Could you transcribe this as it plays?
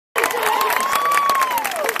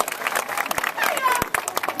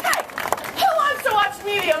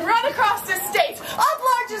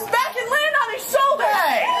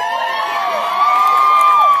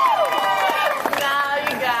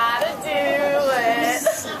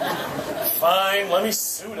Fine, let me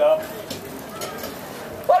suit up.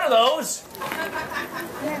 What are those?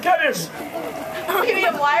 Cat ears.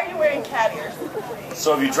 Medium, why are you wearing cat ears?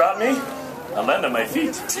 So if you drop me, I'll land on my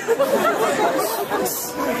feet. I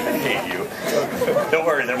hate you. Don't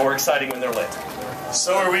worry, they're more exciting when they're lit.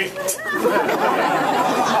 So are we.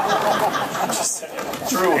 Just saying.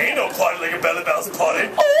 True. Ain't no party like a belly bounce party.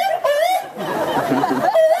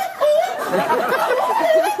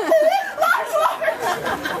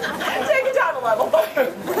 Take it down a level.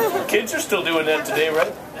 Kids are still doing that today,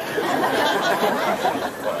 right?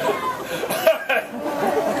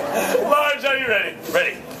 Large, are you ready?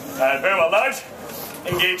 Ready. Very well, Large.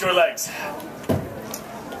 Engage your legs.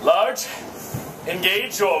 Large,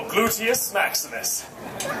 engage your gluteus maximus.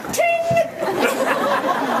 Ting!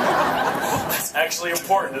 That's actually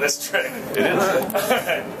important to this trick. It is.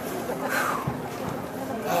 Alright.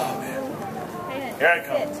 Oh, man. Here I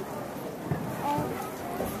come.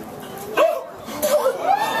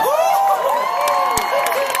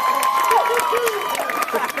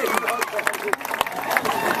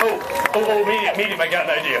 Oh, medium, I got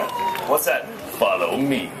an idea. What's that? Follow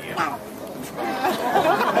me.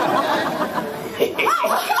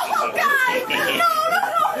 Oh, guys! No!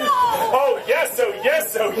 Oh, yes,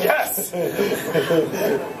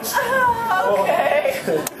 Okay.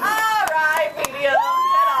 All right, medium.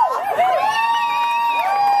 Get off.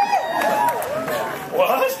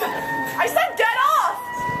 What? I said get off!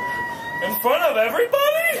 In front of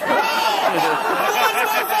everybody?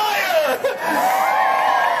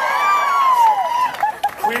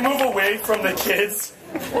 Can we move away from the kids?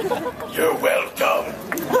 You're welcome.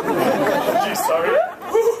 Gee, sorry.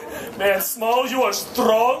 Whew. Man, Small, you are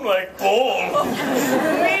strong like bull.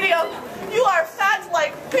 Medium, you are fat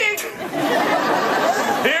like pig.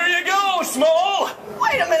 Here you go, Small.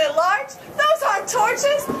 Wait a minute, Large. Those aren't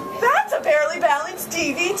torches. That's a barely balanced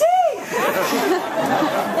DVD.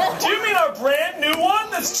 Do you mean our brand new one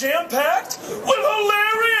that's jam-packed with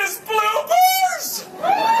hilarious bloopers?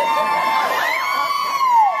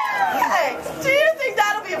 Hey, do you think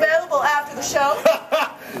that'll be available after the show?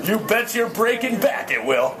 You bet your breaking back it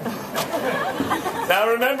will. Now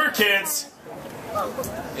remember, kids,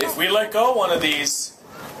 if we let go one of these,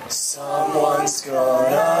 someone's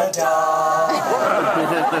gonna die.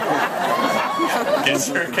 Get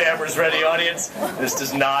your cameras ready, audience. This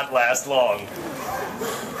does not last long.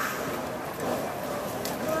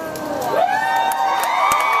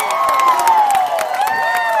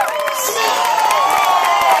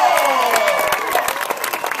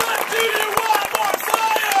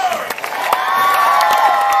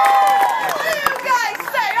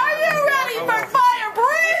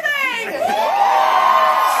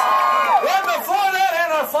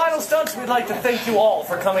 We'd like to thank you all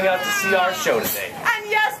for coming out to see our show today. And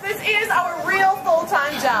yes, this is our real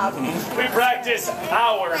full-time job. We practice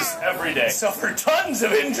hours every day, suffer tons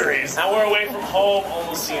of injuries, and we're away from home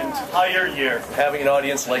almost the entire year. Having an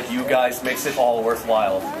audience like you guys makes it all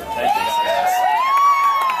worthwhile. Thank you, guys.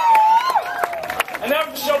 And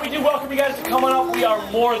after the show, we do welcome you guys to come on up. We are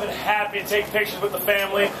more than happy to take pictures with the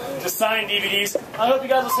family, to sign DVDs. I hope you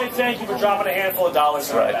guys will say thank you for dropping a handful of dollars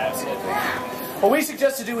in our basket. What we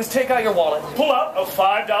suggest to do is take out your wallet, pull out a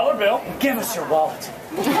 $5 bill, and give us your wallet.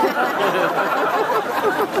 Or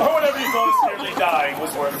whatever you thought nearly dying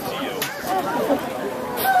was worth to you.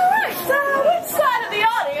 All right, so which side of the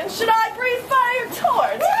audience should I breathe fire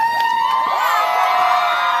towards?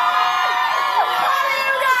 How do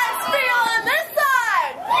you guys feel on this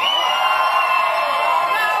side?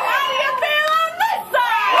 Now, how do you feel on this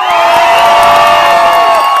side?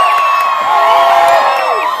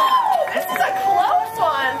 This is a close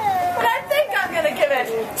one, but I think I'm going to give it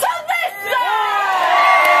to this side!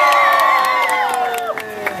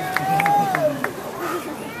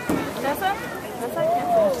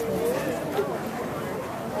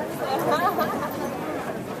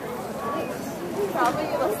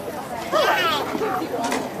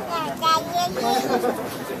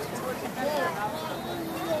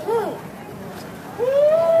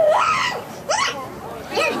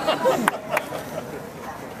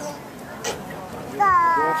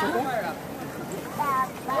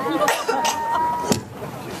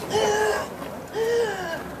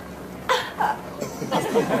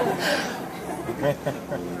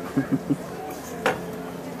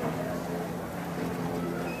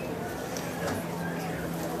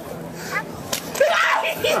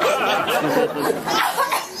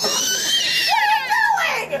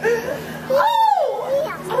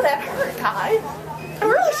 Oh, that hurt, Kai. I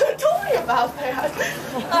really should have told you about that.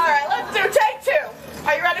 All right, let's do take two.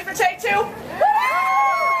 Are you ready for take two?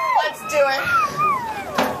 Let's do it.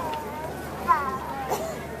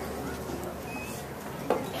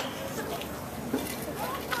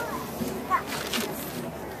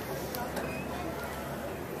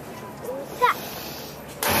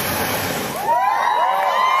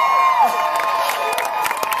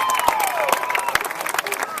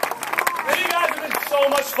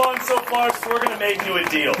 fun so far, so we're going to make you a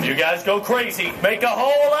deal. You guys go crazy, make a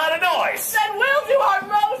whole lot of noise. Then we'll do our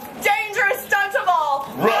most dangerous stunt of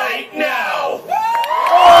all. Right now.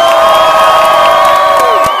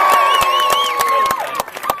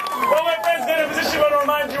 Well, my friends, in a position, I want to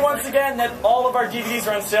remind you once again that all of our DVDs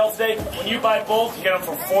are on sale today. When you buy both, you get them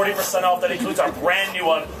for 40% off. That includes our brand new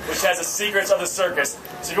one, which has the secrets of the circus.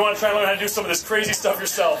 So if you want to try and learn how to do some of this crazy stuff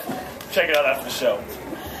yourself, check it out after the show.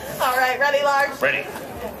 All right, ready, Large? Ready?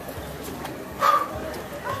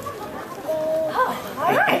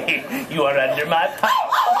 You are under my power.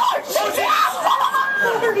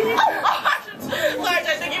 Large,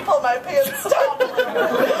 I think you pulled my pants. Stop.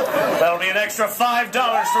 That'll be an extra $5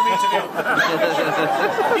 from each of you.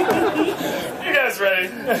 You guys ready?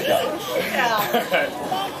 Yeah.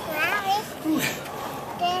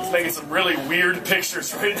 It's making some really weird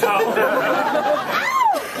pictures right now.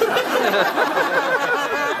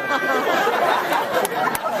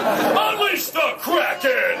 Unleash the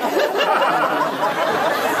Kraken!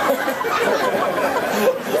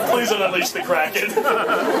 Please don't unleash the Kraken.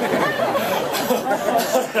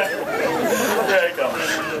 There you go.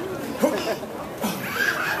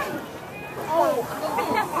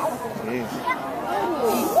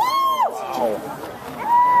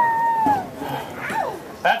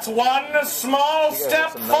 That's one small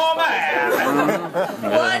step for man.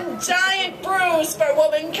 One giant bruise for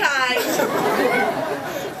womankind.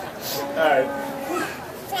 All right.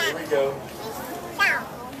 Here we go.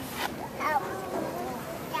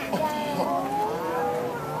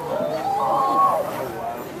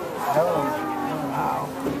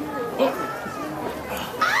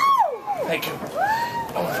 Thank you.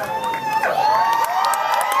 Oh,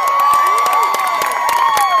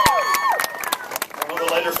 the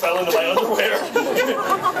lighter fell into my underwear.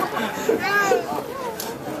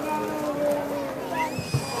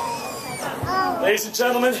 Ladies and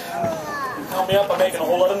gentlemen, help me up by making a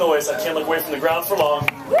whole lot of noise. I can't look away from the ground for long.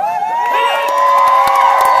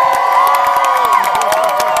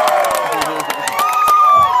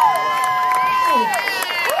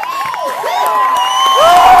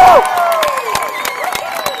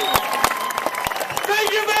 Thank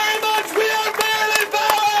you very much. We are Barely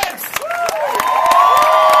Balanced.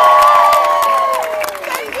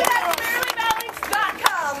 Thank you at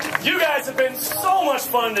BarelyBalanced.com. You guys have been so much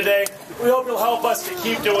fun today. We hope you'll help us to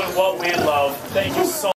keep doing what we love. Thank you so much.